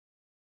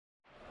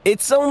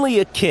It's only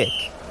a kick,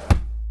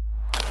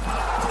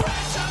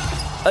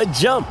 a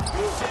jump,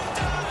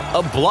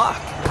 a block.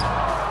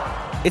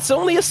 It's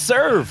only a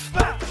serve.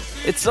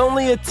 It's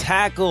only a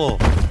tackle,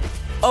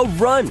 a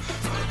run.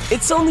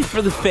 It's only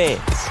for the fans.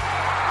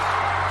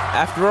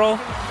 After all,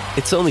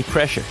 it's only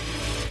pressure.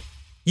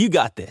 You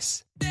got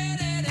this.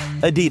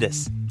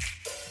 Adidas.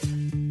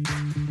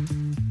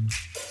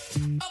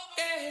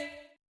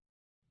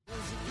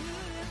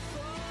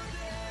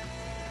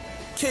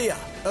 Kia,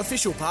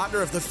 official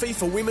partner of the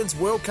FIFA Women's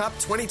World Cup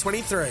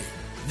 2023.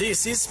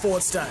 This is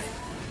Sportsday.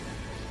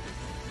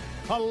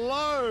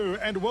 Hello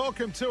and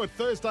welcome to it.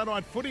 Thursday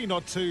night footy,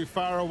 not too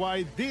far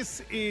away.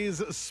 This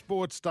is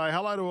Sports Day.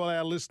 Hello to all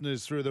our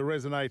listeners through the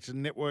Resonate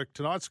Network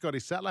tonight. Scotty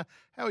Sattler,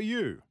 how are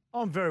you?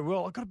 I'm very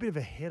well. I've got a bit of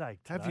a headache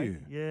today. Have you?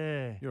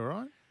 Yeah. You all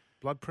right?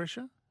 Blood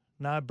pressure?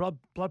 No, blood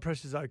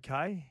pressure's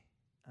okay.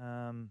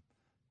 I'll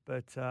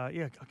tell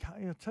you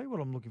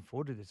what I'm looking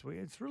forward to this week.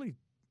 It's really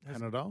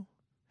Panadol?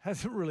 we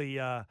haven't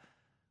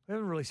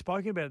really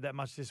spoken about it that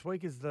much this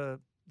week. Is the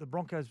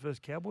Broncos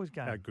versus Cowboys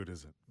game? How good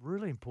is it?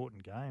 Really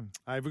important game.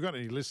 Have we got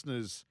any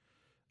listeners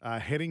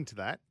heading to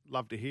that?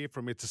 Love to hear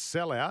from you. It's a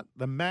sellout.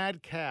 The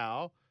Mad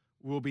Cow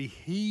will be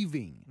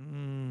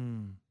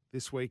heaving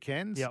this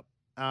weekend. Yep.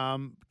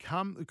 Come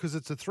because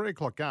it's a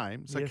 3:00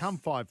 game, so Yes. come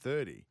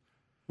 5:30.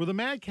 Will the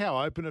Mad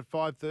Cow open at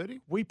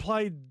 5:30? We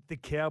played the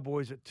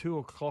Cowboys at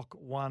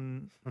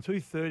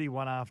 2:30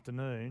 one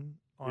afternoon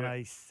on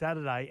a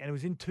Saturday, and it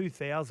was in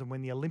 2000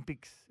 when the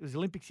Olympics. It was the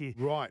Olympics year,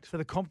 Right. So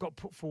the comp got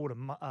put forward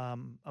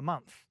a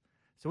month.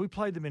 So we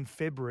played them in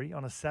February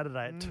on a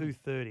Saturday at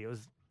 2:30. It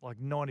was like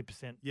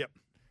 90% Yep.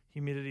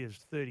 humidity. It was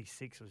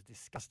 36. It was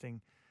disgusting.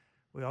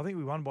 I think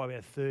we won by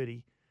about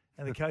 30.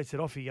 And the coach said,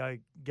 off you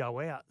go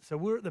out. So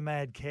we're at the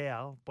Mad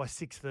Cow by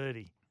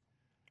 6:30.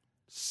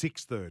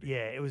 6:30.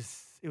 Yeah, it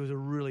was a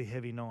really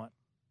heavy night.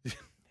 Well,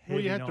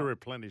 you Heavy had to night.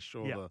 replenish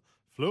all Yep. the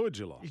fluids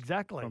you lost.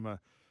 Exactly. From a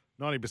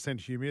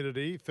 90%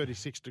 humidity,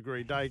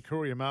 36-degree day.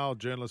 Courier Mail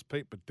journalist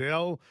Pete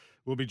Bedell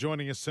will be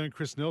joining us soon.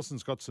 Chris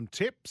Nelson's got some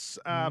tips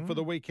for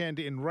the weekend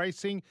in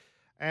racing.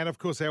 And, of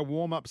course, our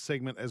warm-up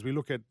segment as we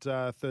look at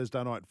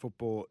Thursday night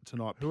football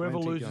tonight. Whoever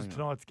Plenty loses going on.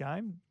 tonight's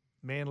game,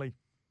 Manly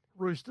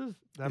Roosters,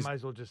 they may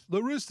as well just.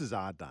 The Roosters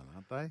are done,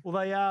 aren't they? Well,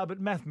 they are,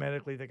 but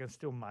mathematically they can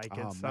still make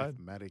it. So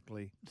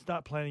Mathematically.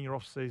 start planning your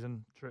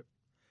off-season trip.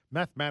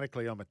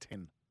 Mathematically, I'm a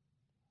 10.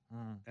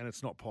 And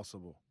it's not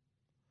possible.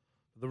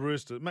 The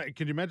Roosters, mate,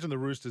 can you imagine the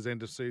Roosters'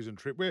 end-of-season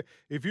trip? Where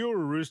if you're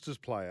a Roosters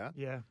player,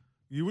 Yeah.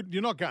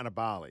 you're not going to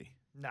Bali.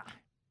 Nah.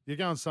 You're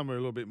going somewhere a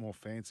little bit more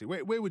fancy.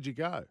 Where would you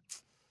go?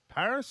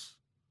 Paris?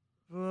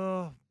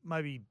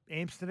 Maybe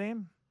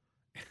Amsterdam.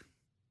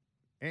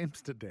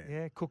 Amsterdam?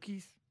 Yeah,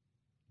 cookies.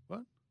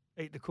 What?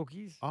 Eat the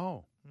cookies.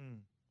 Oh.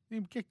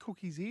 You get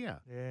cookies here.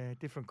 Yeah,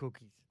 different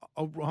cookies.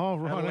 Oh,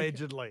 right. okay.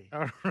 Allegedly.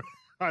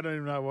 I don't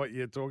even know what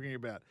you're talking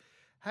about.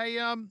 Hey,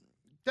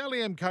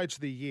 Dally M Coach of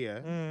the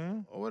Year.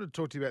 I wanted to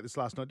talk to you about this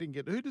last night. Didn't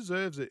get who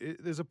deserves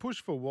it. There's a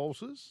push for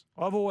Walters.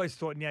 I've always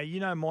thought, now, you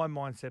know my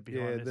mindset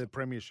behind this. The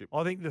premiership.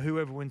 I think that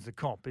whoever wins the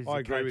comp is I the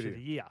agree coach with of you.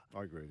 the year.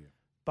 I agree with you.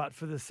 But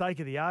for the sake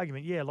of the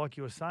argument, yeah, like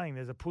you were saying,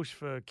 there's a push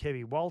for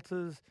Kevy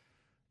Walters,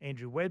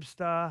 Andrew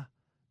Webster.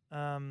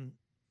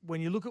 When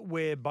you look at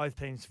where both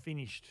teams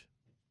finished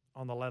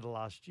on the ladder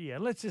last year,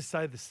 and let's just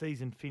say the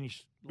season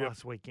finished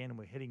last weekend and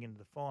we're heading into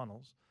the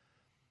finals.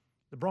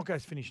 The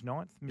Broncos finished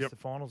 9th, missed the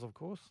finals, of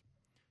course.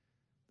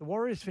 The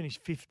Warriors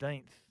finished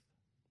 15th.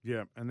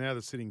 Yeah, and now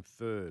they're sitting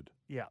 3rd.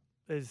 Yeah,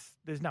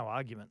 there's no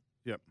argument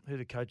who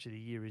the coach of the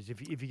year is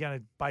if you're going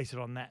to base it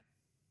on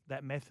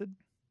that method.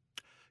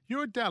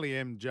 You're a Dally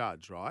M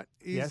judge, right?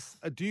 Yes.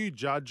 Do you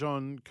judge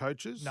on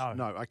coaches? No.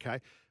 No, okay.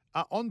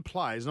 On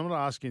players, and I'm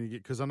not asking you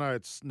because I know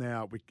it's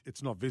now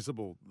it's not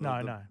visible.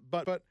 No.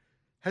 But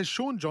has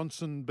Sean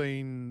Johnson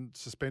been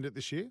suspended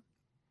this year?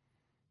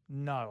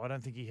 No, I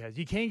don't think he has.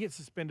 You can get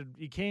suspended.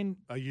 You can.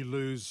 You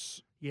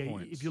lose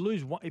points. If you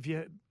lose if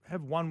you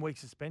have 1 week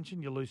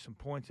suspension, you lose some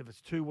points. If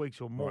it's 2 weeks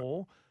or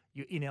more,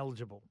 you're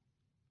ineligible.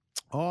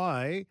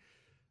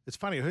 It's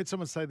funny. I heard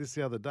someone say this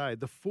the other day.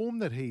 The form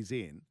that he's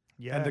in,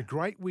 and the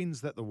great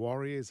wins that the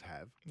Warriors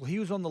have. Well, he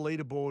was on the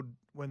leaderboard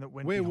when it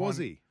went. Where behind. was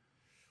he?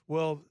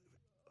 Well,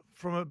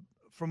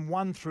 from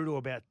 1 through to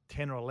about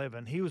 10 or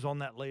 11, he was on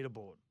that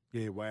leaderboard.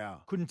 Yeah,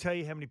 wow. Couldn't tell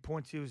you how many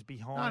points he was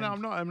behind.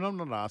 No, I'm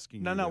not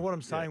asking you. No, what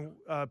I'm saying,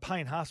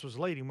 Payne Haas was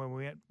leading when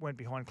we went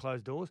behind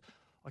closed doors.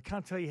 I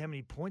can't tell you how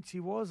many points he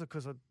was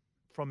because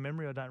from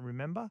memory I don't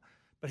remember,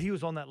 but he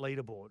was on that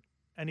leaderboard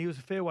and he was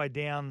a fair way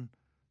down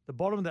the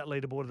bottom of that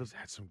leaderboard. He's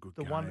had some good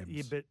the games. One,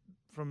 yeah, but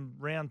from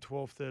round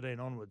 12, 13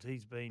 onwards,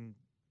 he's been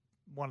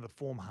one of the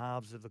form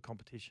halves of the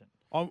competition.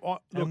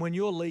 And when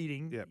you're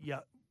leading,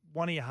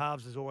 one of your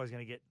halves is always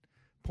going to get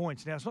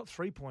points. Now, it's not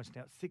 3 points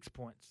now, it's 6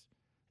 points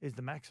is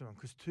the maximum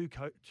because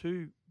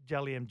two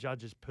Dally M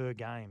judges per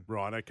game.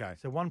 Right, okay.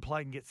 So one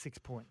player can get 6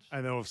 points.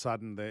 And then all of a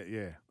sudden,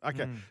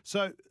 Okay.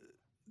 So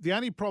the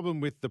only problem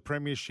with the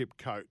premiership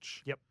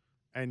coach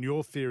And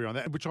your theory on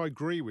that, which I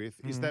agree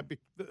with, is that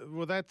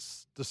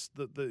that's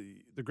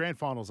the grand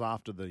finals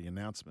after the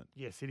announcement.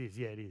 Yes, it is.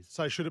 Yeah, it is.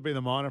 So should it be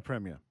the minor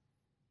premier?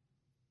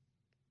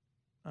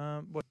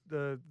 What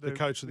the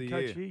coach of the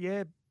year?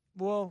 Yeah.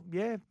 Well,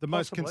 yeah. The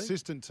most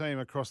consistent team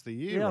across the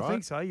year, yeah, right? I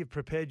think so. You've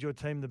prepared your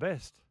team the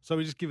best. So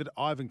we just give it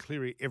Ivan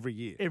Cleary every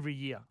year. Every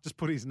year. Just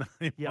put his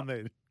name on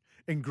there.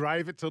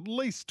 Engrave it to at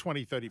least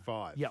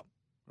 2035. Yep.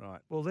 Right.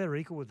 Well, they're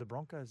equal with the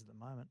Broncos at the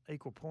moment.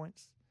 Equal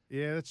points.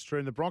 Yeah, that's true.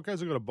 And the Broncos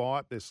have got a bye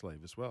up their sleeve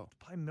as well.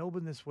 Play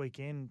Melbourne this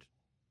weekend,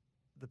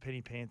 the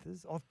Penny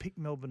Panthers. I've picked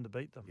Melbourne to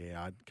beat them.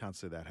 Yeah, I can't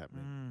see that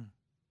happening.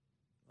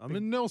 I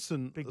mean,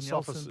 Nelson. Big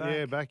Nelson back.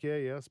 Yeah, back.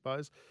 Yeah, I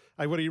suppose.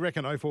 Hey, what do you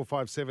reckon?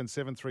 0457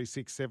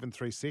 736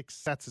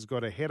 736. Sats has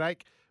got a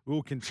headache.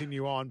 We'll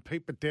continue on.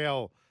 Pete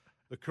Bedell,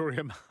 the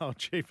Courier Mail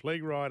Chief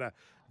League Writer,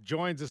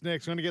 joins us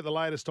next. We're going to get the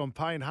latest on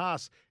Payne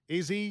Haas.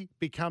 Is he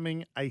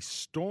becoming a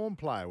Storm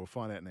player? We'll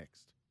find out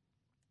next.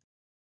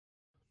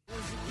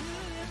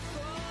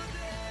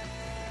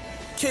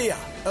 Kia,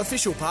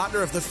 official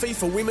partner of the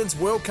FIFA Women's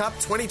World Cup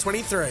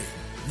 2023.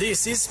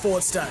 This is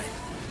Sportsday.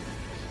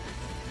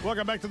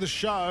 Welcome back to the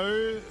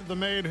show. The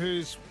man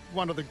who's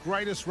one of the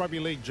greatest rugby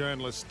league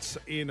journalists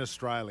in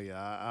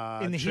Australia.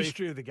 In the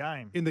history of the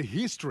game. In the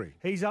history.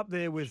 He's up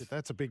there with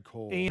That's a big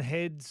call. Ian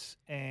Heads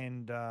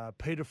and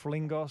Peter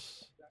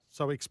Flingos.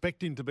 So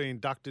expect him to be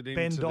inducted Ben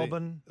into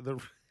Dobbin. the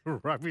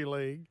Rugby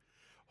League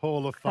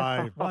Hall of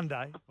Fame. One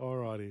day. All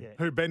righty. Yeah.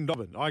 Who, Ben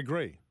Dobbin? I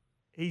agree.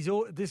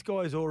 This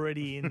guy's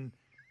already in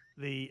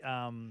the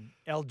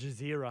Al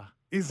Jazeera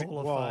Hall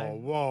of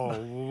Fame.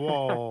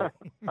 Whoa.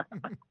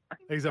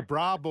 He's a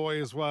bra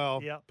boy as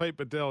well. Yep. Pete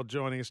Bedell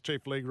joining us,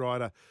 Chief League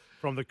Writer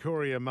from the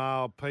Courier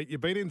Mail. Pete,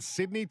 you've been in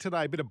Sydney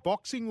today, a bit of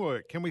boxing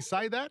work. Can we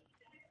say that?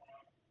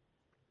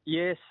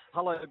 Yes.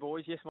 Hello,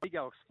 boys. Yes, my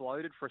ego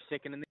exploded for a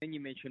second, and then you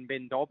mentioned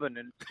Ben Dobbin,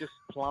 and it just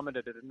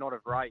plummeted at not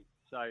of rate.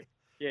 So,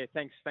 yeah,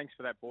 thanks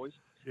for that, boys.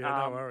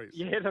 Yeah, no worries.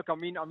 Yeah, look,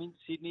 I'm in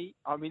Sydney.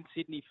 I'm in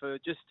Sydney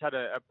just had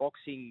a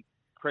boxing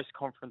press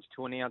conference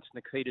to announce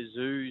Nikita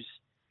Zoo's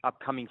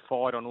upcoming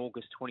fight on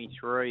August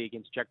 23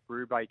 against Jack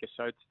Brubaker.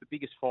 So it's the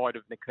biggest fight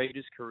of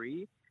Nikita's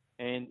career.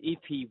 And if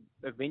he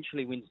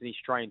eventually wins the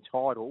Australian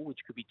title, which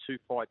could be 2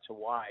 fights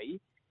away,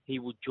 he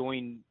would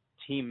join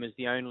Tim as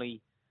the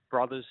only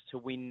brothers to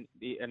win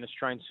an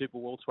Australian Super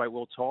Welterweight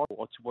world title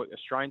or to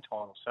Australian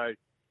title. So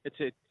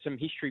it's some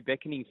history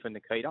beckoning for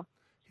Nikita.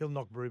 He'll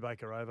knock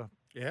Brubaker over.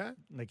 Yeah?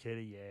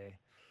 Nikita, yeah.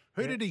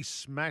 Who did he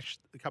smash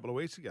a couple of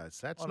weeks ago?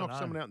 Sats knocked know.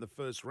 someone out in the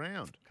first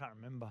round. Can't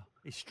remember.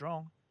 He's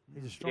strong.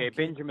 He's a strong kid.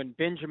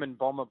 Benjamin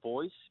Bomber,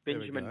 boys. There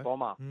we Benjamin go.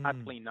 Bomber,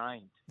 aptly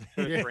named.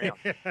 First round.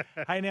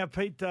 Hey, now,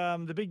 Pete,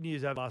 the big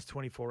news over the last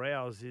 24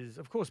 hours is,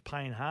 of course,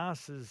 Payne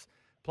Haas is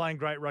playing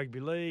great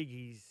rugby league.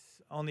 He's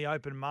on the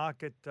open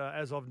market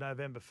as of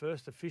November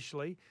 1st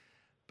officially.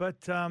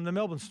 But the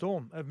Melbourne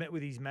Storm have met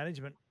with his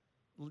management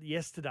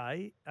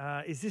yesterday.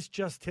 Is this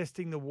just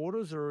testing the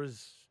waters, or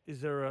is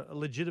there a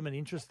legitimate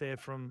interest there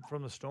from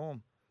the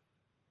Storm?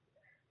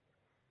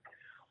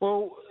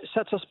 Well,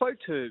 Sats, I spoke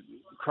to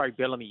Craig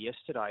Bellamy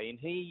yesterday, and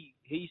he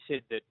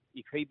said that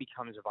if he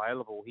becomes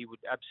available, he would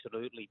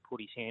absolutely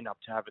put his hand up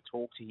to have a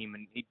talk to him,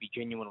 and he'd be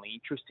genuinely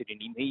interested in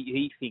him.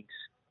 He thinks,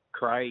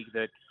 Craig,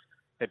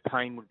 that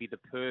Payne would be the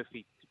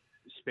perfect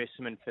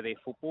specimen for their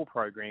football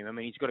program. I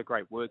mean, he's got a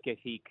great work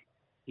ethic.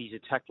 He's a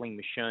tackling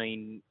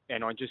machine,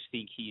 and I just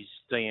think his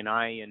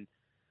DNA and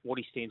what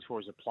he stands for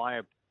as a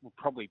player will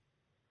probably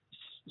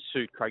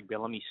suit Craig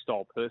Bellamy's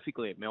style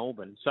perfectly at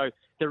Melbourne. So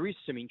there is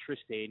some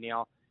interest there.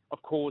 Now,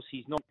 of course,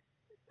 he's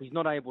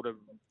not able to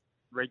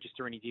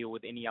register any deal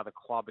with any other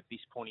club at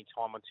this point in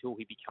time until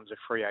he becomes a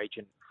free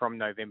agent from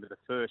November the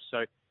 1st.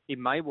 So it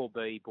may well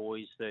be,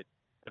 boys, that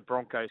the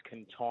Broncos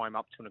can tie him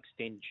up to an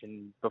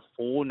extension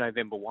before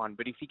November 1.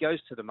 But if he goes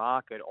to the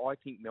market, I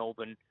think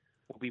Melbourne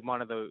will be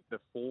one of the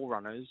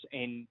forerunners.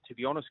 And to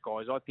be honest,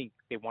 guys, I think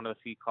they're one of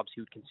the few clubs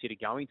he would consider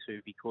going to,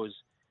 because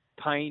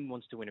Payne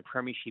wants to win a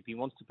premiership. He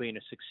wants to be in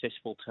a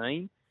successful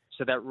team.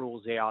 So that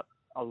rules out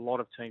a lot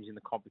of teams in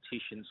the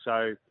competition.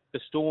 So the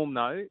Storm,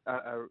 though,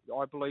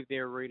 I believe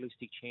they're a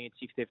realistic chance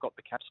if they've got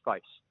the cap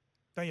space.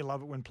 Don't you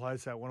love it when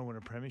players say, I want to win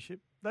a premiership?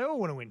 They all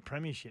want to win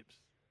premierships.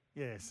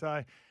 Yeah,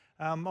 so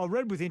I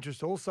read with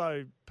interest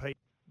also, Pete,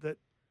 that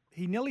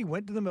he nearly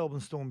went to the Melbourne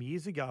Storm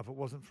years ago if it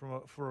wasn't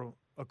for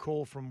a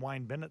call from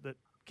Wayne Bennett that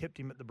kept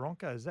him at the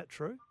Broncos. Is that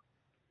true?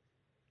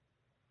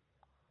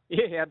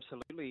 Yeah,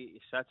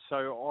 absolutely.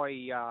 So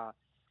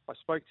I've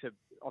spoken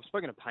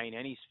to Payne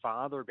and his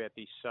father about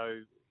this.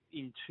 So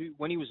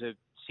when he was a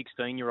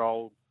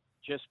 16-year-old,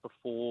 just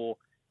before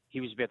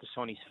he was about to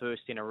sign his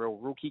first NRL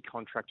rookie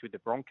contract with the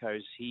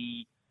Broncos,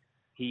 he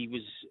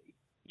was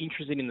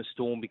interested in the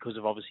Storm because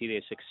of obviously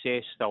their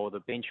success. They were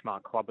the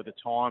benchmark club at the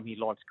time. He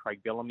liked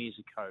Craig Bellamy as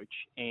a coach,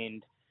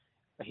 and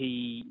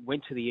he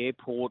went to the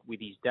airport with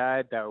his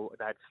dad. They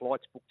had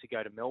flights booked to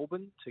go to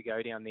Melbourne to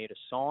go down there to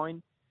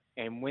sign.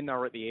 And when they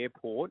were at the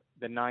airport,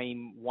 the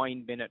name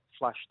Wayne Bennett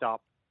flashed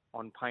up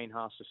on Payne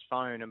Haas's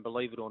phone. And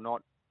believe it or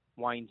not,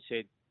 Wayne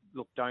said,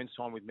 look, don't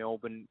sign with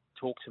Melbourne.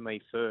 Talk to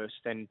me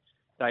first. And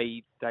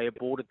they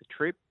aborted the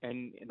trip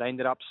and they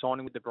ended up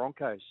signing with the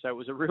Broncos. So it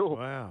was a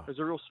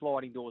real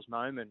sliding doors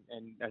moment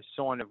and a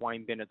sign of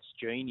Wayne Bennett's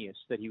genius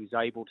that he was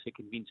able to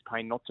convince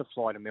Payne not to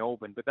fly to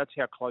Melbourne. But that's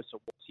how close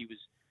it was.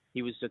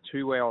 He was a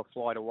 2-hour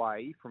flight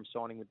away from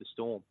signing with the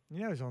Storm.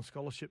 You know, he was on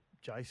scholarship,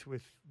 Jace,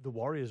 with the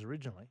Warriors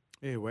originally.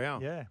 Yeah, wow.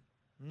 Yeah.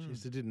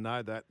 Jeez, I didn't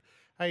know that.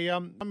 Hey,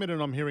 one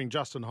minute I'm hearing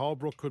Justin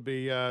Holbrook could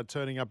be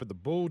turning up at the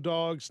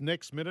Bulldogs.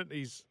 Next minute,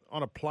 he's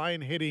on a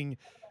plane heading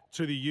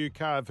to the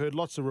UK. I've heard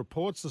lots of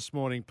reports this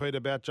morning, Pete,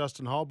 about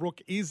Justin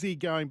Holbrook. Is he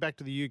going back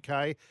to the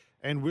UK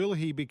and will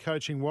he be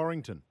coaching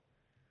Warrington?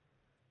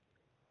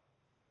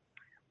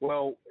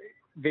 Well,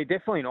 they're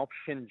definitely an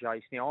option,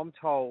 Jace. Now, I'm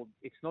told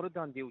it's not a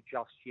done deal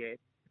just yet.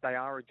 They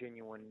are a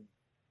genuine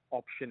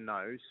option,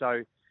 though.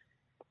 So,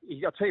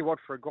 I'll tell you what,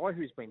 for a guy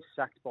who's been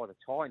sacked by the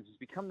Titans, he's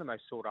become the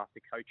most sought-after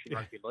coach in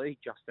rugby league,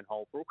 Justin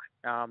Holbrook.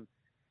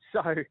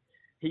 So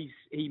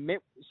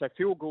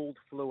Phil Gould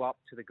flew up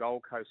to the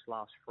Gold Coast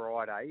last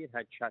Friday and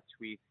had chats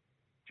with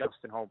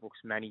Justin Holbrook's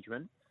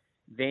management.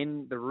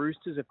 Then the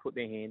Roosters have put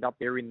their hand up.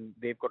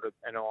 They've got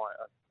an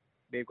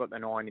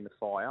iron in the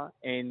fire.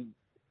 And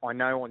I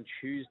know on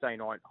Tuesday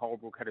night,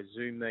 Holbrook had a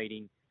Zoom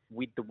meeting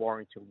with the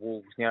Warrington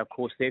Wolves. Now, of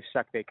course, they've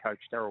sacked their coach,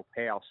 Daryl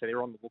Powell, so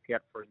they're on the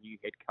lookout for a new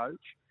head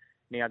coach.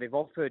 Now, they've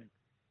offered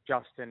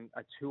Justin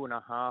a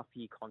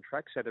 2.5-year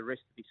contract, so the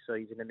rest of this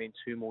season and then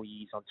 2 more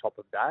years on top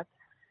of that.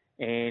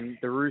 And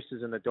the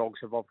Roosters and the Dogs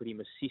have offered him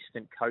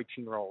assistant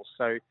coaching roles.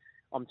 So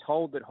I'm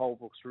told that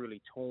Holbrook's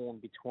really torn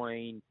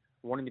between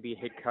wanting to be a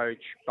head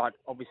coach, but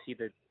obviously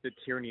the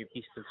tyranny of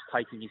distance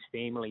taking his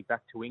family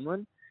back to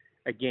England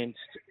against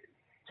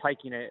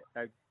taking an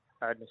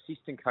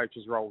assistant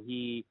coach's role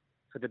here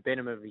for the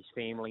betterment of his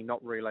family,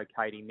 not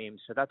relocating them.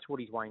 So that's what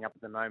he's weighing up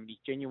at the moment. He's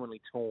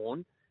genuinely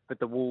torn, but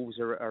the Wolves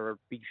are a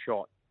big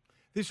shot.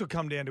 This will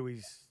come down to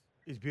his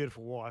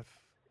beautiful wife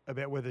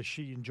about whether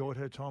she enjoyed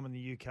her time in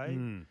the UK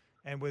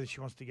and whether she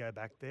wants to go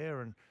back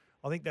there. And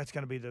I think that's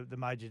going to be the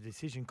major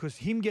decision, because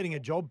him getting a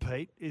job,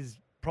 Pete, is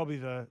probably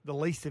the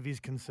least of his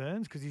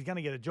concerns, because he's going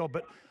to get a job.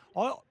 But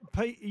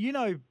Pete, you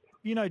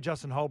know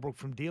Justin Holbrook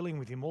from dealing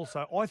with him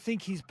also. I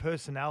think his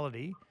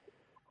personality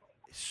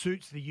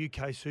suits the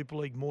UK Super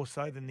League more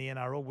so than the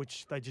NRL,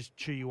 which they just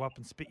chew you up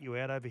and spit you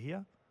out over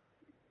here.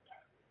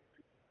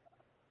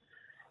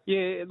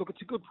 Yeah, look,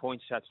 it's a good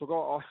point, Sats.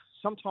 Look,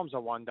 sometimes I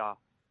wonder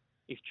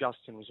if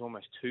Justin was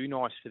almost too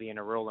nice for the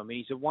NRL. I mean,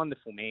 he's a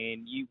wonderful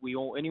man.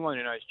 Anyone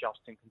who knows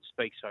Justin can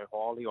speak so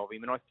highly of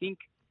him. And I think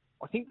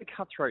the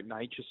cutthroat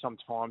nature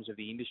sometimes of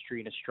the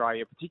industry in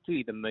Australia,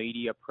 particularly the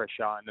media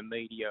pressure and the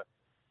media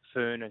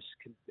furnace,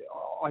 could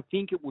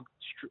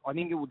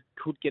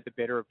get the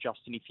better of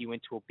Justin if he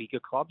went to a bigger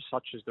club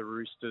such as the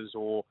Roosters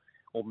or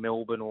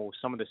Melbourne or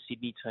some of the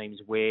Sydney teams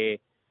where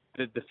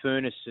the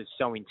furnace is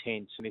so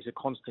intense and there's a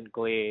constant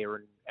glare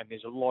and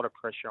there's a lot of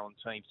pressure on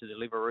teams to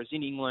deliver. Whereas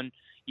in England,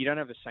 you don't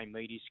have the same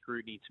media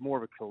scrutiny. It's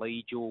more of a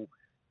collegial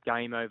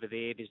game over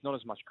there. There's not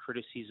as much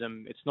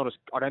criticism.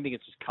 I don't think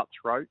it's as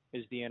cutthroat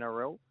as the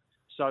NRL.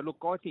 So, look,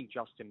 I think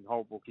Justin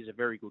Holbrook is a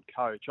very good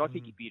coach. I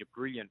think he'd be a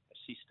brilliant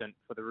assistant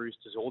for the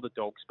Roosters or the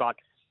Dogs. But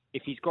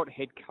if he's got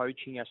head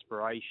coaching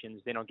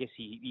aspirations, then I guess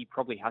he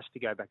probably has to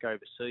go back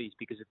overseas,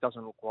 because it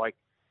doesn't look like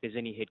there's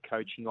any head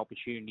coaching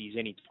opportunities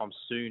anytime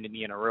soon in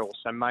the NRL.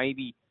 So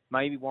maybe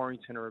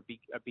Warrington are a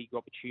big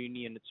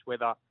opportunity, and it's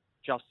whether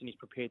Justin is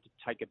prepared to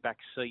take a back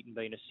seat and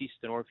be an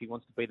assistant, or if he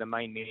wants to be the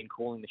main man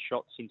calling the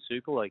shots in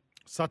Super League.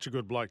 Such a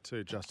good bloke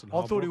too, Justin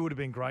Holbrook. I thought he would have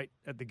been great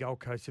at the Gold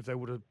Coast if they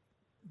would have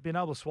been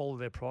able to swallow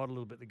their pride a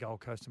little bit at the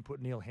Gold Coast and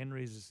put Neil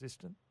Henry as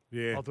assistant.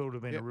 Yeah. I thought it would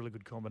have been a really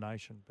good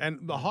combination.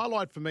 And the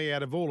highlight for me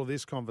out of all of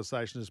this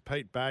conversation is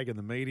Pete Bagg and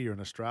the media in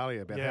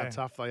Australia about how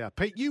tough they are.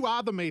 Pete, you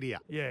are the media.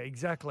 Yeah,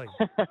 exactly.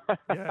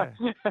 Yeah.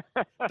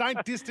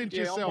 Don't distance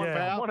yourself,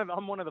 pal.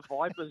 I'm one of the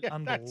Vipers.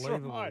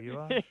 Unbelievable, right. you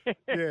are.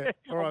 Yeah,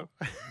 all right.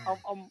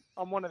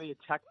 I'm one of the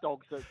attack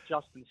dogs that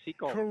Justin's sick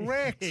of.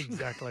 Correct.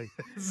 Exactly.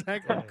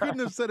 Exactly. Yeah. Couldn't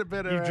have said it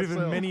better. You've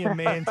driven many a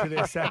man to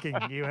their sacking,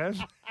 you have.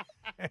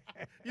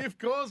 You've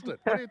caused it.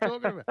 What are you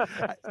talking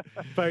about?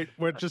 Pete,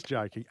 we're just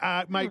joking.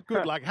 Mate,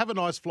 good luck. Have a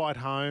nice flight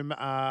home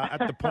at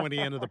the pointy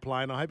end of the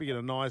plane. I hope you get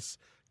a nice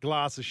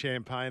glass of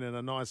champagne and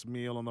a nice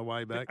meal on the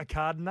way back. A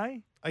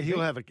Cardinet?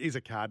 He's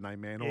a Cardinet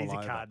man all over. He's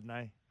a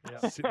Cardinet.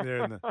 Yeah. Sitting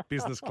there in the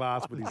business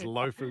class with his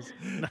loafers.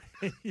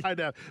 I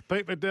know.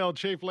 Pete Bedell,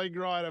 Chief League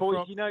Writer.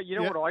 Boys, you know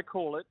what I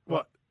call it?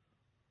 What?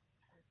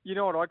 You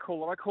know what I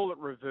call it? I call it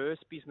reverse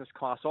business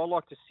class. I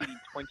like to sit in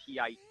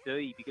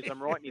 28D because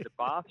I'm right near the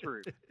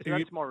bathroom. So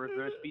that's my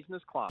reverse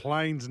business class.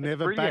 Planes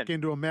never back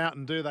into a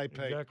mountain, do they,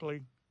 Pete?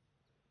 Exactly.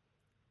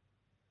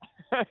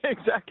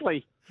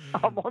 Exactly.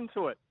 I'm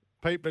onto it.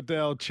 Pete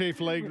Bedell, Chief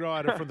League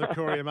Writer from the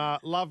Courier Mail.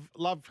 Love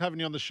having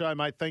you on the show,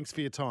 mate. Thanks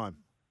for your time.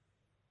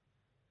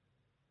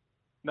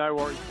 No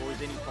worries,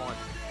 boys. Anytime.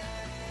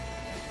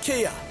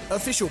 Kia,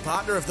 official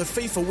partner of the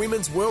FIFA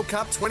Women's World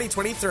Cup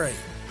 2023.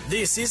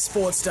 This is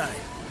Sportsday.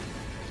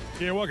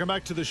 Yeah, welcome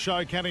back to the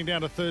show. Counting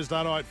down to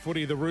Thursday night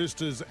footy, the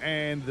Roosters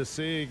and the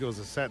Sea Eagles.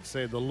 As Sat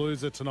said, the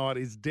loser tonight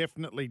is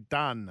definitely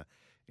done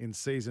in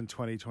season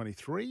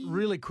 2023.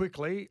 Really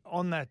quickly,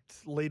 on that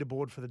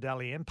leaderboard for the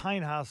Dally M,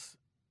 Payne Haas,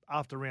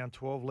 after round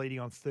 12,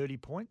 leading on 30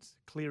 points.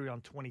 Cleary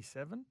on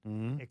 27.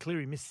 Yeah,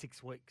 Cleary missed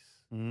 6 weeks,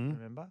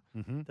 remember?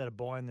 They had a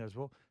bye in there as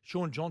well.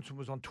 Sean Johnson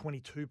was on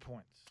 22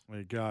 points. There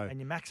you go. And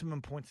your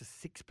maximum points are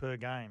 6 per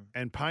game.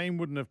 And Payne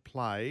wouldn't have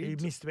played. He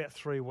missed about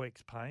 3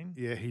 weeks, Payne.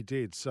 Yeah, he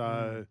did.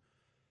 So,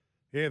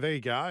 yeah, there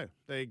you go.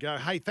 There you go.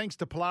 Hey, thanks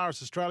to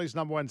Polaris, Australia's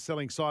 #1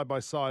 selling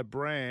side-by-side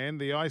brand,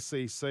 the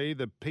ICC,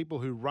 the people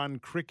who run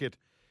cricket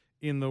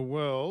in the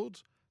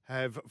world,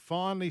 have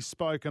finally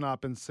spoken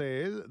up and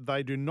said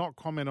they do not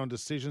comment on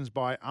decisions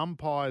by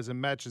umpires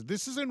and matches.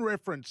 This is in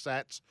reference,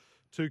 Sats,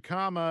 to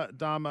Kuma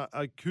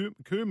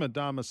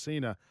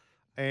Dharmasena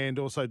and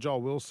also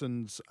Joel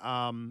Wilson's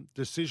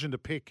decision to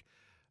pick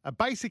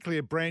basically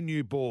a brand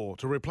new ball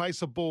to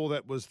replace a ball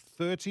that was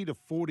 30 to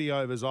 40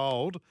 overs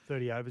old.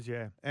 30 overs,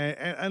 yeah.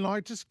 And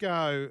I just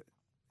go,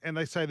 and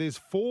they say there's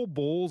 4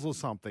 balls or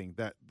something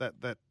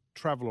that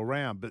travel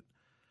around, but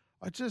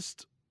I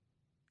just,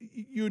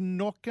 you're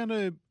not going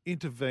to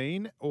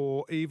intervene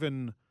or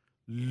even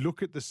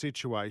look at the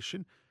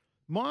situation.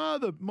 My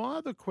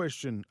other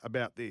question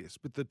about this,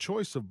 with the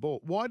choice of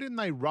ball, why didn't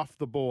they rough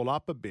the ball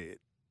up a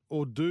bit?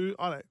 Or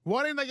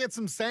why didn't they get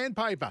some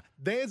sandpaper?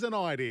 There's an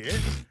idea.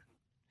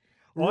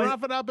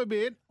 Rough it up a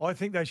bit. I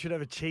think they should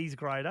have a cheese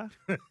grater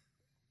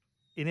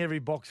in every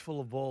box full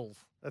of balls.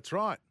 That's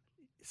right.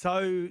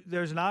 So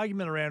there's an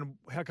argument around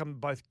how come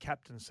both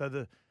captains. So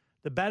the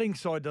batting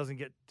side doesn't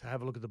get to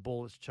have a look at the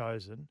ball that's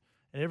chosen,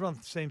 and everyone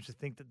seems to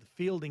think that the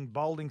fielding,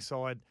 bowling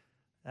side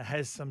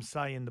has some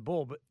say in the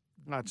ball, but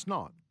no, it's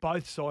not.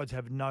 Both sides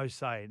have no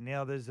say.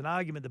 Now there's an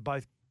argument that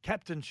both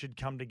captains should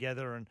come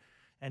together and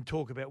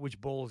talk about which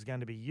ball is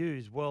going to be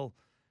used. Well,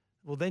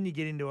 then you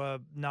get into a,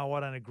 no,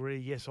 I don't agree,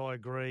 yes, I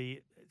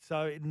agree.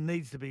 So it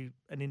needs to be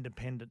an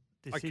independent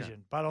decision.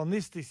 Okay. But on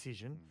this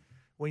decision,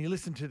 when you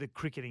listen to the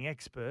cricketing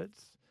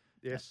experts...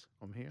 Yes,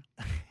 I'm here.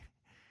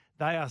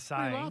 They are saying...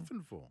 What are you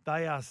laughing for?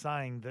 They are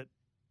saying that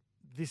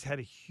this had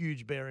a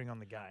huge bearing on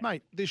the game.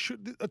 Mate,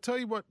 I'll tell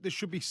you what, there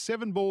should be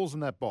 7 balls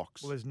in that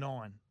box. Well, there's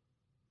 9.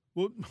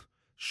 Well,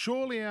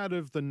 surely out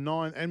of the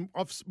 9, and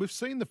we've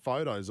seen the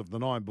photos of the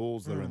 9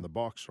 balls that are in the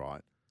box,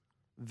 right?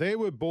 There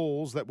were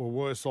balls that were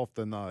worse off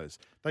than those.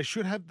 They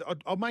should have,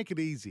 I'll make it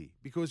easy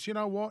because you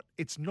know what?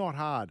 It's not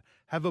hard.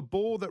 Have a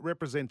ball that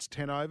represents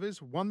 10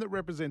 overs, one that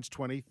represents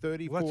 20,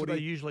 30, Well, 40. that's what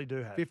they usually do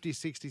have. 50,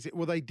 60.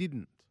 Well, they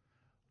didn't.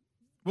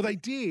 Well, they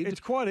did.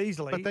 It's quite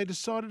easily. But they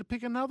decided to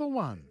pick another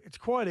one. It's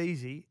quite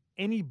easy.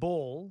 Any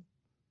ball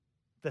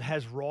that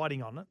has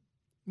writing on it,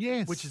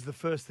 yes, which is the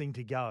first thing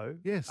to go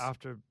yes,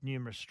 after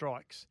numerous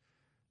strikes,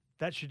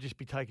 that should just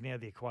be taken out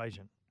of the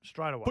equation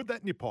straight away. Put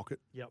that in your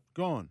pocket. Yep.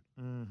 Gone.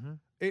 Mm-hmm.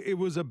 It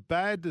was a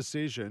bad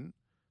decision,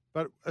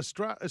 but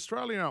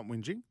Australia aren't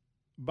whinging,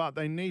 but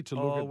they need to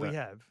look at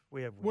that.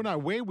 We have. Well, no,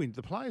 we're whinging.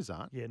 The players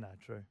aren't. Yeah, no,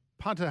 true.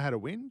 Punter had a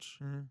whinge,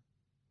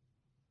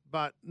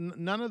 but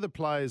none of the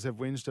players have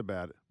whinged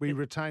about it. We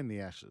retain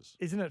the Ashes.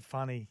 Isn't it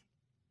funny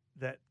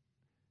that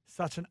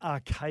such an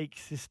archaic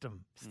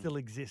system still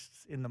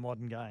exists in the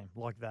modern game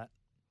like that?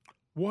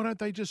 Why don't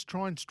they just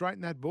try and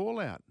straighten that ball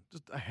out?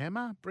 Just a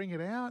hammer, bring it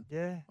out?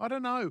 Yeah. I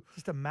don't know.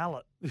 Just a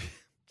mallet.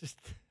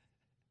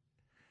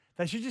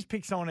 They should just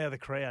pick someone out of the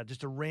crowd,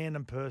 just a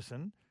random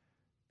person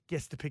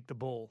gets to pick the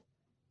ball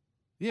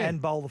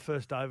and bowl the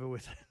first over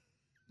with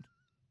it.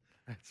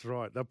 That's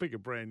right. They'll pick a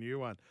brand new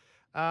one.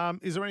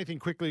 Is there anything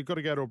quickly? You've got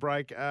to go to a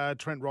break.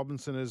 Trent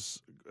Robinson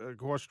has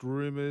quashed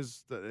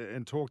rumours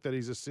and talked that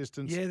his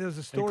assistants, there was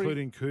a story,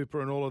 including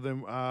Cooper and all of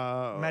them,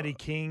 Matty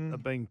King, are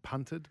being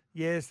punted.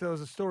 Yes, there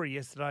was a story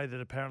yesterday that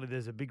apparently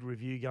there's a big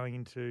review going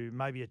into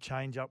maybe a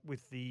change-up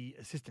with the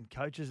assistant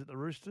coaches at the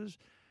Roosters.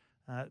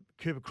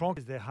 Cooper Cronk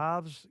is their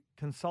halves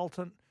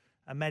consultant.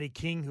 Matty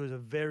King, who is a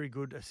very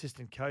good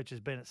assistant coach, has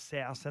been at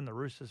South and the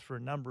Roosters for a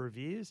number of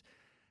years.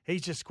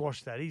 He's just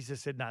squashed that. He's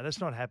just said, no,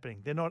 that's not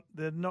happening. They're not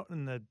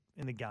in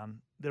the gun.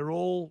 They're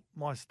all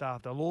my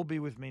staff. They'll all be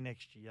with me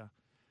next year.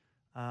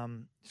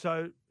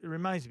 So it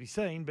remains to be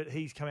seen, but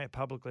he's come out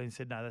publicly and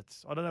said, no,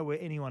 I don't know where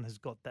anyone has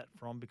got that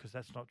from because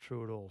that's not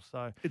true at all.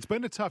 So it's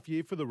been a tough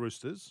year for the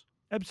Roosters.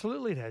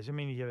 Absolutely it has. I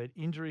mean, you had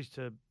injuries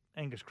to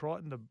Angus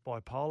Crichton, the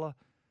bipolar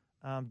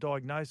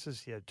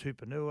diagnosis. You had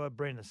Tupanua,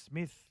 Brendan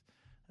Smith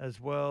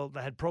as well.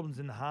 They had problems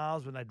in the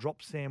halves when they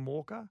dropped Sam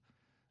Walker.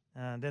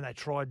 And then they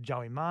tried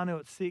Joey Manu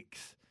at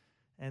 6.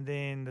 And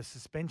then the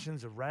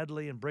suspensions of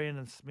Radley and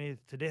Brandon Smith,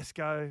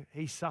 Tedesco,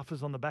 he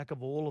suffers on the back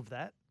of all of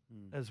that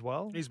as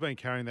well. He's been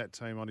carrying that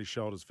team on his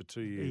shoulders for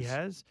 2 years. He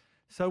has.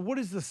 So what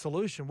is the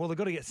solution? Well, they've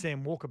got to get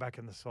Sam Walker back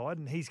in the side,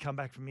 and he's come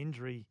back from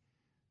injury.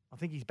 I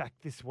think he's back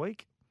this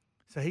week.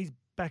 So he's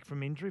back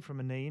from injury, from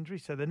a knee injury.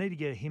 So they need to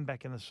get him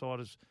back in the side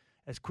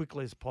as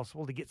quickly as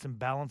possible to get some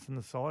balance in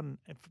the side, and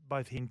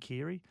both he and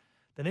Keary.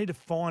 They need to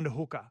find a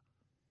hooker.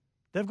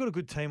 They've got a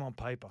good team on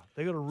paper.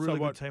 They've got a really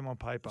good team on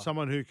paper.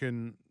 Someone who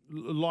can,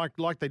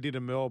 like they did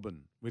in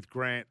Melbourne with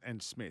Grant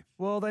and Smith.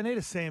 Well, they need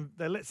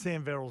they let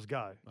Sam Verrills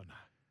go. Oh, no.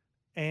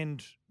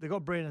 And they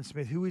got Brandon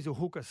Smith, who is a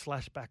hooker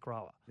 / back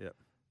rower. Yep.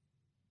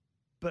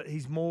 but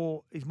he's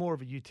more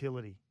of a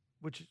utility,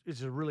 which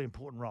is a really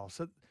important role.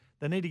 So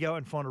they need to go out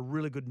and find a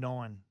really good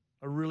 9,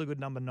 a really good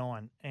number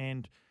 9.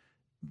 And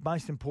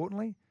most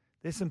importantly,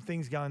 there's some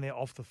things going there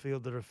off the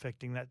field that are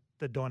affecting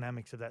the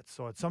dynamics of that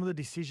side. Some of the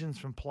decisions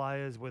from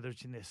players, whether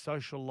it's in their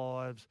social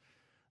lives,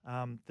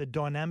 the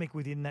dynamic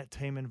within that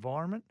team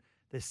environment,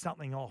 there's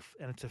something off,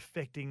 and it's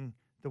affecting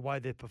the way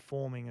they're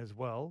performing as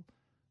well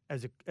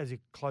as a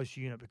close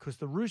unit. Because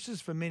the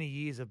Roosters for many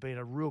years have been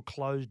a real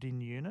closed-in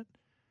unit,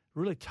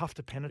 really tough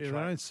to penetrate. Yeah,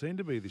 they don't seem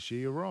to be this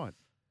year. You're right.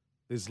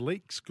 There's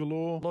leaks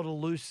galore. A lot of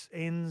loose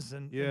ends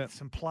and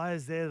some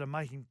players there that are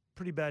making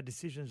pretty bad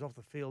decisions off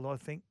the field, I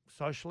think,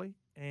 socially,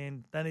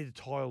 and they need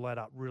to tie all that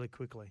up really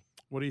quickly.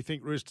 What do you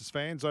think, Roosters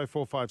fans?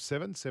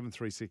 0457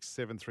 736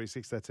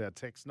 736. That's our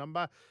text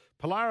number.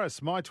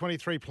 Polaris, My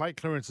 23 plate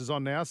clearance is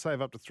on now.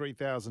 Save up to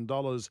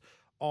 $3,000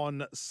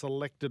 on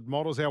selected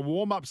models. Our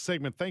warm-up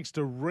segment, thanks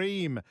to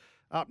Ream.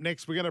 Up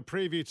next, we're going to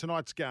preview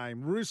tonight's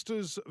game.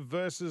 Roosters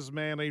versus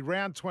Manly,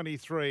 round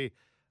 23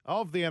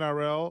 of the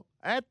NRL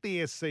at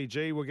the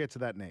SCG. We'll get to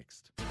that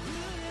next.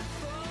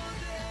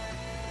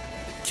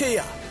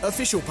 Kia,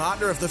 official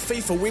partner of the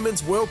FIFA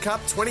Women's World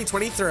Cup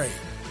 2023.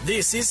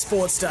 This is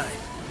Sportsday.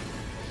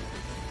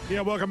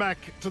 Yeah, welcome back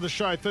to the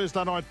show.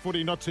 Thursday night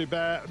footy, not too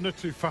bad, not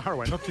too far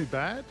away, not too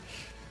bad.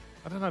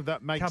 I don't know if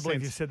that makes sense. Can't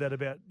believe you said that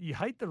about you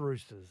hate the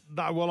Roosters.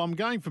 No, well, I'm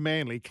going for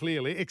Manly,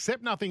 clearly.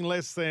 Accept nothing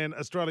less than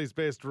Australia's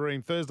best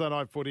dream. Thursday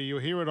night footy, you'll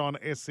hear it on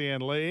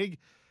SCN League.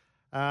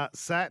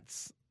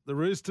 Sats, the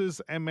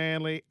Roosters and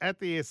Manly at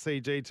the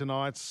SCG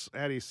tonight.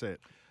 How do you see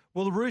it?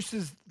 Well, the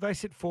Roosters, they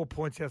sit 4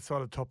 points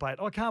outside of top 8.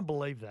 I can't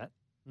believe that.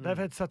 They've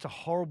had such a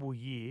horrible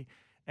year,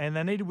 and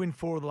they need to win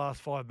 4 of the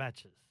last 5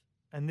 matches.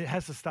 And it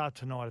has to start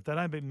tonight. If they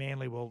don't beat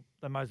Manly, well,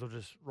 they may as well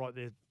just write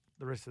the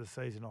rest of the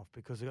season off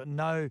because they've got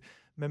no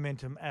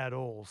momentum at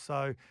all.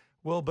 So,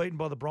 well beaten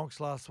by the Bronx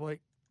last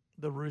week.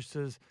 The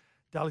Roosters,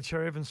 Daly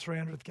Cherry Evans'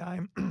 300th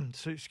game.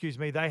 So, excuse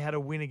me, they had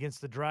a win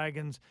against the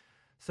Dragons.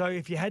 So,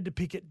 if you had to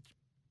pick it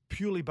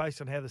purely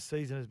based on how the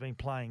season has been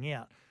playing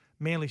out,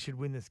 Manly should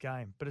win this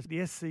game. But it's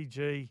the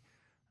SCG.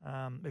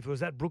 If it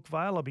was at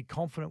Brookvale, I'd be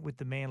confident with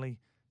the Manly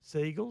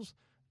Seagulls.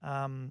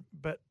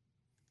 But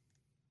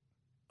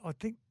I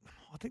think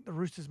the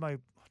Roosters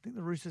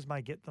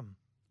may get them.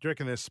 Do you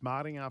reckon they're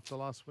smarting after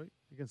last week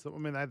against them? I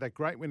mean, they had that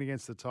great win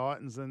against the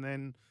Titans and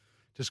then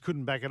just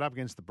couldn't back it up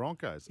against the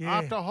Broncos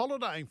after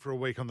holidaying for a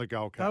week on the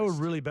Gold Coast. They were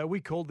really bad. We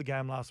called the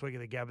game last week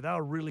at the Gabba. They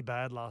were really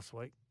bad last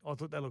week. I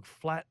thought they looked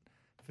flat,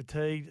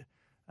 fatigued.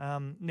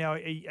 Now,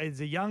 as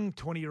a young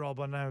 20-year-old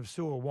by the name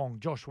of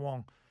Josh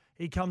Wong,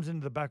 he comes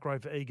into the back row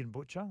for Egan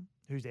Butcher,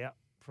 who's out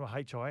for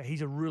HIA.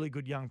 He's a really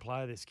good young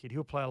player, this kid.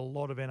 He'll play a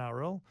lot of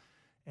NRL.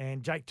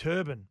 And Jake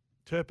Turpin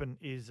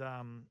is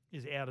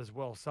out as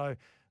well. So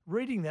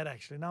reading that,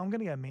 actually, no, I'm going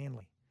to go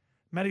Manly.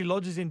 Matty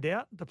Lodge is in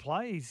doubt to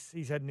play.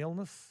 He's had an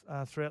illness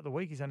throughout the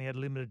week. He's only had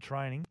limited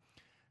training.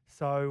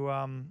 So,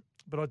 I'm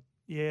going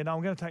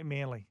to take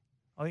Manly.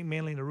 I think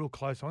Manly are real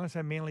close. I'm going to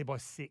say Manly by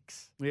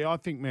 6. Yeah, I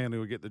think Manly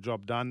will get the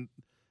job done.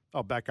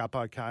 I'll back up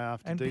okay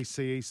after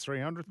DCE's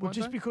 300th. Well,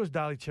 just because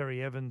Daly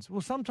Cherry Evans,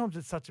 well, sometimes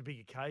it's such a big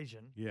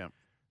occasion. Yeah.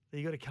 That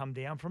you got to come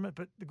down from it.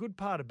 But the good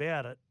part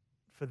about it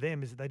for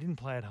them is that they didn't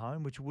play at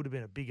home, which would have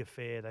been a big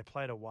affair. They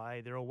played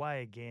away. They're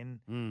away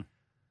again.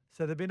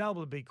 So they've been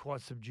able to be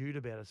quite subdued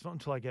about it. It's not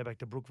until I go back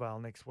to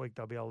Brookvale next week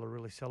they'll be able to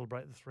really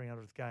celebrate the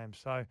 300th game.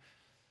 So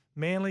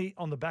Manly,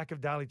 on the back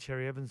of Daly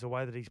Cherry Evans, the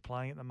way that he's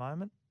playing at the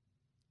moment,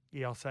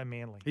 yeah, I'll say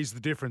Manly. He's the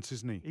difference,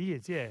 isn't he? He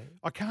is, yeah.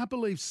 I can't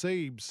believe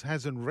Siebes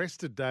hasn't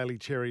rested Daly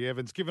Cherry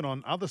Evans, given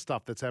on other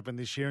stuff that's happened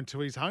this year, until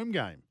his home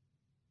game.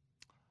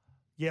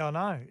 Yeah, I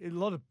know. A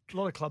lot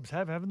of clubs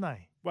have, haven't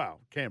they?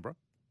 Well, Canberra.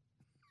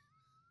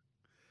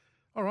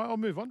 All right, I'll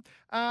move on.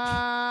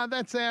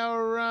 That's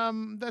our. I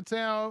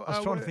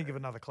was trying to think of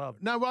another club.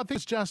 No, well, I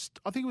think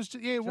it was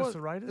the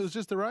Raiders. It was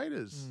just the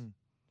Raiders.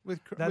 There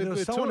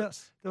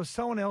was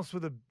someone else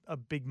with a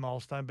big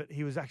milestone, but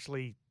he was out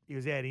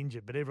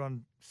injured. But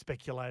everyone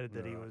speculated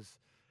that he was.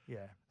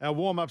 Yeah. Our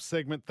warm-up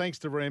segment, thanks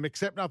to Ream.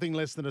 Accept nothing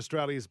less than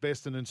Australia's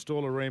best and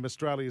install a Ream,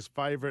 Australia's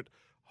favourite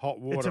hot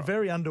water. It's a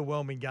very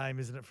underwhelming game,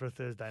 isn't it, for a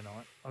Thursday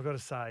night? I've got to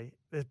say,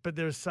 but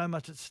there is so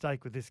much at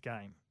stake with this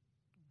game.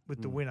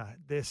 With the winner,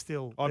 they're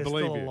still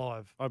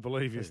alive. I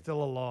believe you. They're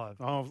still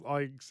alive.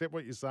 I accept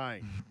what you're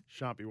saying.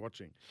 Shan't be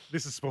watching.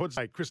 This is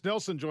Sportsday. Chris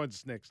Nelson joins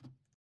us next.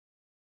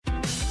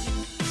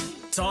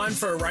 Time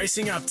for a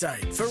racing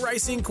update for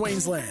Racing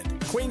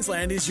Queensland.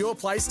 Queensland is your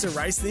place to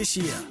race this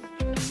year.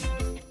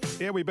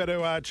 Yeah, we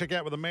better check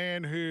out with a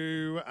man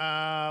who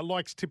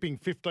likes tipping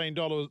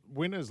 $15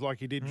 winners like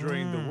he did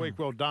during the week.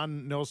 Well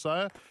done,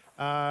 Nelson.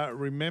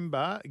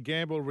 Remember,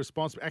 gamble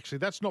responsibly. Actually,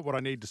 that's not what I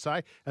need to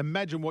say.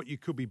 Imagine what you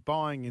could be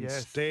buying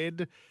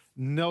instead.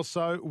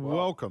 Nelson,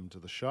 welcome to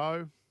the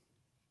show.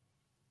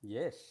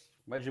 Yes.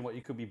 Imagine what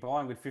you could be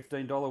buying with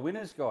 $15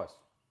 winners, guys.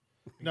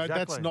 No,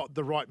 that's not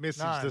the right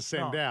message to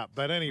send out.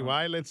 But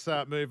anyway, let's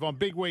move on.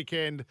 Big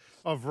weekend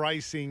of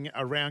racing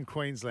around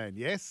Queensland,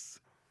 yes?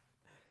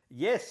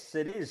 Yes,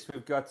 it is.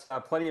 We've got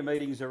plenty of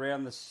meetings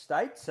around the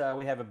state.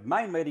 We have a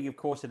main meeting, of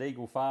course, at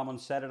Eagle Farm on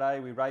Saturday.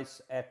 We race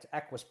at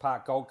Aquas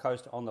Park Gold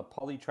Coast on the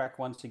Poly track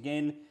once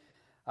again.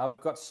 We've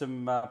got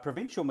some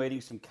provincial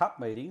meetings, some cup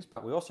meetings,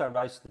 but we also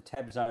race the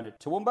Tab Zone at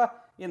Toowoomba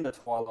in the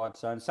Twilight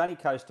Zone, Sunny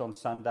Coast on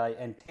Sunday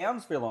and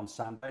Townsville on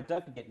Sunday.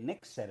 Don't forget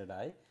next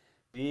Saturday,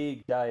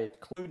 big day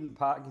at Cluden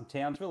Park in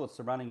Townsville. It's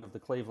the running of the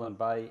Cleveland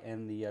Bay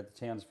and the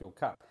Townsville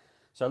Cup.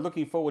 So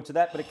looking forward to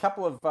that. But a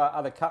couple of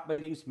other cup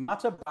meetings,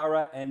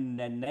 Muttaburra and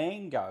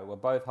Nanango are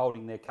both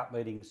holding their cup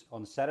meetings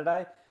on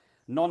Saturday.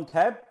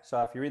 Non-tab,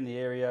 so if you're in the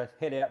area,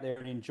 head out there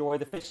and enjoy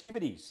the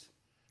festivities.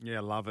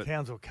 Yeah, love it.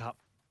 Townsville Cup.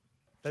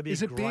 That'd be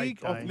Is a it great big?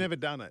 day. I've never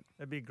done it.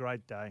 That'd be a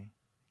great day.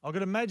 I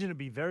could imagine it'd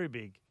be very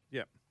big.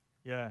 Yep.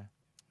 Yeah.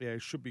 Yeah,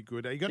 it should be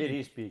good. You got It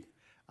is big.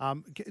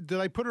 do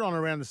they put it on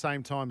around the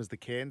same time as the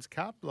Cairns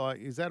Cup? Like,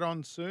 is that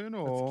on soon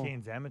or That's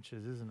Cairns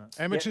Amateurs, isn't it?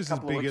 Amateurs Yeah, a is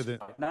couple of bigger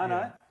weeks than?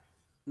 ago.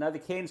 No, the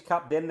Cairns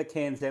Cup, then the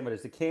Cairns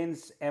Amateurs. The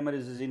Cairns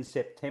Amateurs is in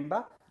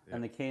September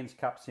and the Cairns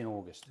Cup's in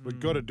August. We've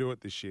got to do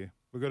it this year.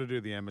 We've got to do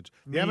the amateurs.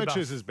 The Minibus.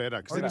 amateurs is better.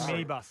 Or the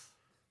minibus.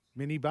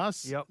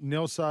 Minibus. Yep.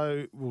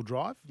 Nelso will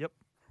drive. Yep.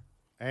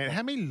 And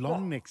how many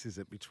long necks is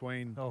it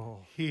between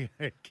here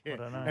and Cairns?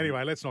 don't know.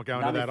 Anyway, let's not go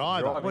None into that if you're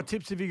either. driving. What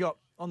tips have you got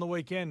on the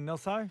weekend,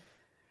 Nelso?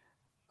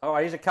 Oh,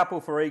 here's a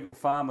couple for Eagle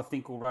Farm I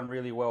think will run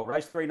really well.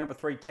 Race 3, number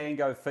 3,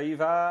 Tango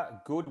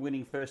Fever. Good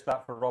winning first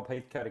up for Rob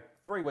Heathcote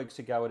 3 weeks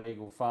ago at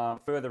Eagle Farm.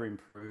 Further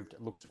improved.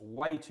 Looks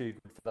way too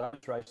good for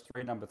those. Race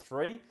 3, number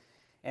 3.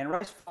 And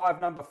race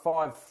 5, number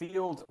 5,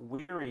 Field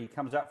Weary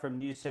comes up from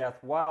New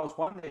South Wales.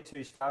 Won their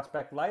 2 starts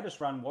back.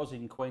 Latest run was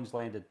in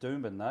Queensland at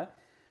Doomben though.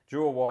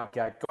 Drew a wide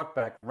gate, got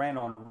back, ran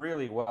on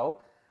really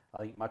well.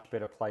 I think much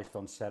better placed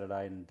on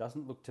Saturday and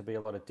doesn't look to be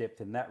a lot of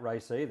depth in that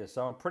race either.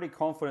 So I'm pretty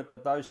confident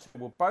that those two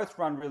will both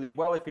run really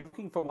well. If you're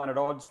looking for one at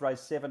odds, race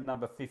 7,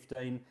 number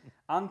 15,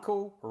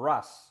 Uncle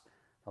Russ.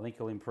 I think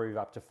he'll improve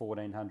up to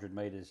 1,400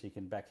 metres. You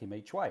can back him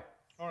each way.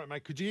 All right,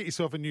 mate. Could you get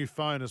yourself a new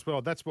phone as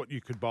well? That's what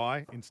you could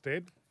buy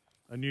instead.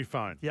 A new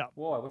phone. Yeah.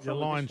 Why? What's Your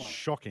wrong with line's this one?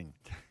 shocking.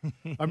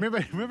 I remember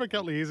a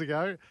couple of years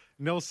ago,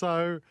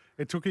 Nelso,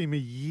 it took him a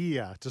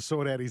year to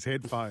sort out his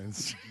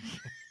headphones.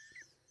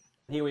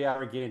 Here we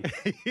are again.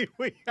 Here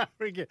we are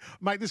again.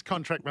 Mate, this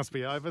contract must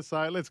be over,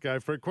 so let's go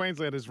for it.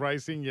 Queenslanders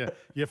Racing,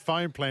 your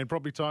phone plan,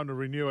 probably time to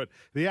renew it.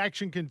 The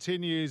action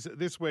continues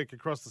this week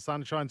across the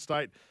Sunshine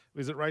State.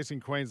 Visit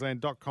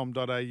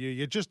racingqueensland.com.au.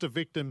 You're just a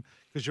victim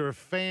because you're a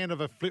fan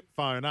of a flip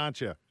phone,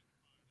 aren't you?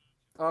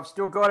 I've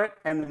still got it,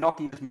 and the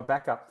Nokia is my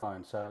backup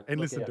phone. So And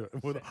look listen out. to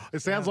it. Well, it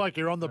sounds like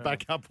you're on the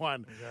backup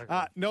one.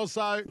 Exactly.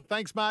 Nelso,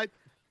 thanks, mate.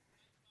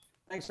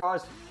 Thanks,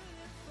 guys.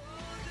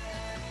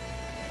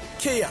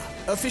 Kia,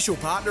 official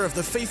partner of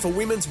the FIFA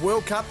Women's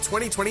World Cup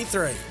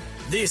 2023.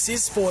 This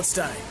is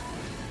Sportsday.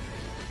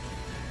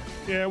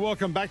 Yeah,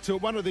 welcome back to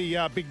it. One of the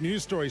big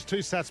news stories, 2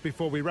 sats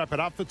before we wrap it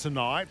up for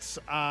tonight,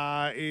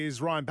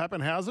 is Ryan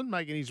Pappenhausen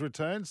making his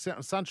return.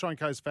 Sunshine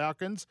Coast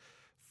Falcons.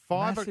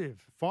 5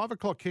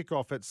 o'clock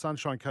kickoff at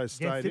Sunshine Coast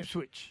Against Stadium.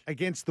 Ipswich.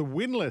 Against the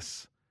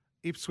winless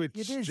Ipswich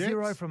Yeah, they're Jets.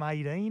 0 from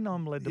 18,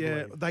 I'm led to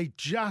believe. They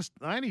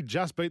only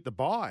just beat the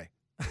bye.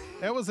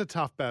 That was a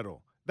tough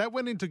battle. That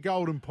went into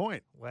Golden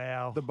Point.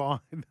 Wow. The bye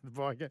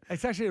game.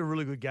 It's actually a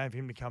really good game for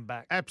him to come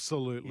back.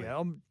 Absolutely. Yeah,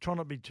 I'm trying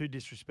not to be too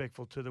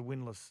disrespectful to the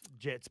winless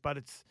Jets, but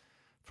it's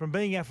from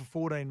being out for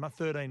 13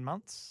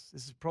 months,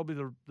 this is probably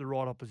the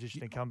right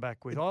opposition to come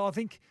back with. I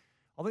think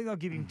they'll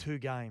give him 2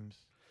 games.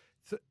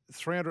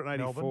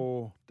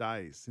 384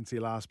 days since he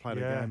last played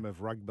a game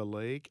of rugby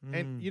league.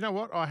 And you know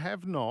what? I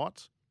have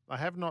not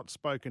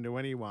spoken to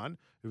anyone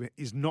who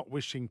is not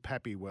wishing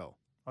Pappy well.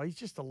 Oh, he's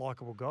just a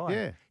likeable guy.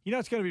 Yeah. You know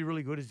what's going to be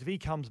really good is if he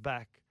comes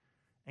back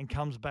and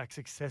comes back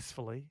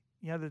successfully.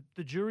 You know,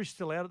 the jury's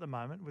still out at the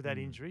moment with that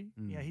injury.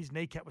 You know, his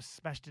kneecap was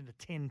smashed into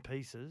 10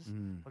 pieces,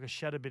 like a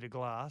shattered bit of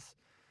glass.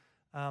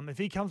 If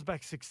he comes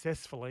back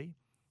successfully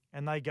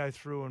and they go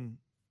through and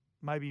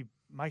maybe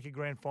make a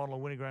grand final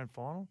or win a grand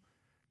final,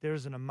 there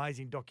is an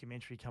amazing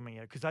documentary coming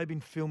out because they've been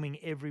filming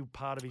every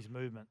part of his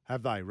movement.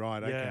 Have they?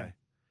 Right, Yeah. okay.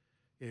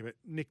 Yeah, but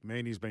Nick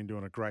Meaney's been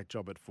doing a great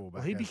job at fullback.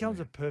 Well, he hasn't becomes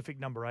a perfect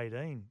number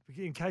 18.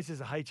 In case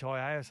there's a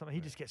HIA or something, he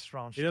just gets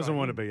thrown He doesn't straight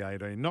want to in. be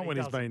 18, not He when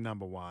he's doesn't. been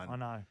number 1. I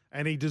know.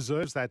 And he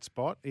deserves that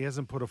spot. He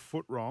hasn't put a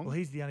foot wrong. Well,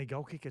 he's the only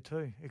goal kicker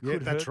too. It Yeah,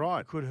 could that's hurt, right.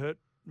 It could hurt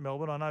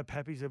Melbourne. I know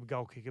Pappy's a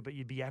goal kicker, but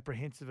you'd be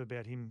apprehensive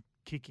about him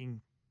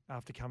kicking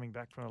after coming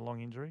back from a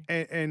long injury.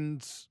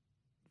 And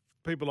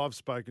people I've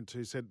spoken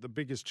to said the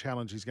biggest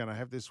challenge he's going to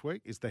have this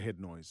week is the head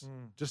noise.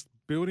 Just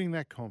building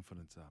that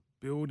confidence up.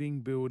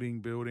 Building.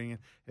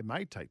 It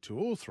may take 2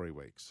 or 3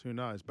 weeks. Who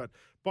knows? But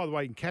by the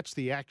way, you can catch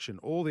the action,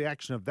 all the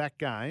action of that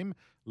game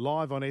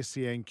live on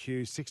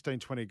SENQ,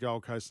 16:20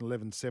 Gold Coast and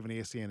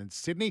 11:70 SEN in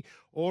Sydney,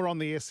 or on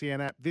the SEN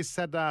app. This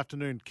Saturday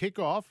afternoon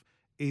kickoff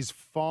is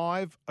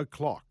 5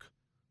 o'clock.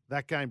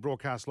 That game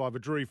broadcast live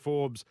with Drury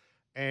Forbes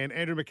and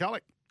Andrew McCulloch.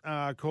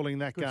 Calling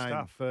that Good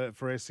game stuff.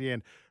 for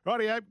SEN.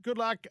 Rightio, good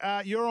luck.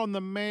 You're on the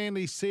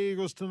Manly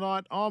Seagulls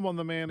tonight. I'm on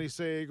the Manly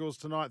Seagulls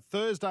tonight.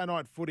 Thursday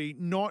night footy,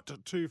 not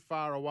too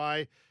far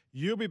away.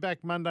 You'll be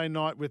back Monday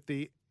night with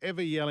the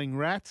ever yelling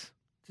rat.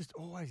 Just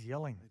always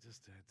yelling.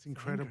 It's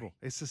incredible. angry.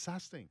 It's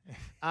disgusting.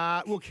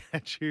 We'll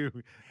catch you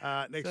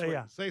next See week.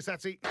 ya. See you,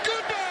 Satsy.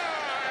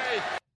 Goodbye!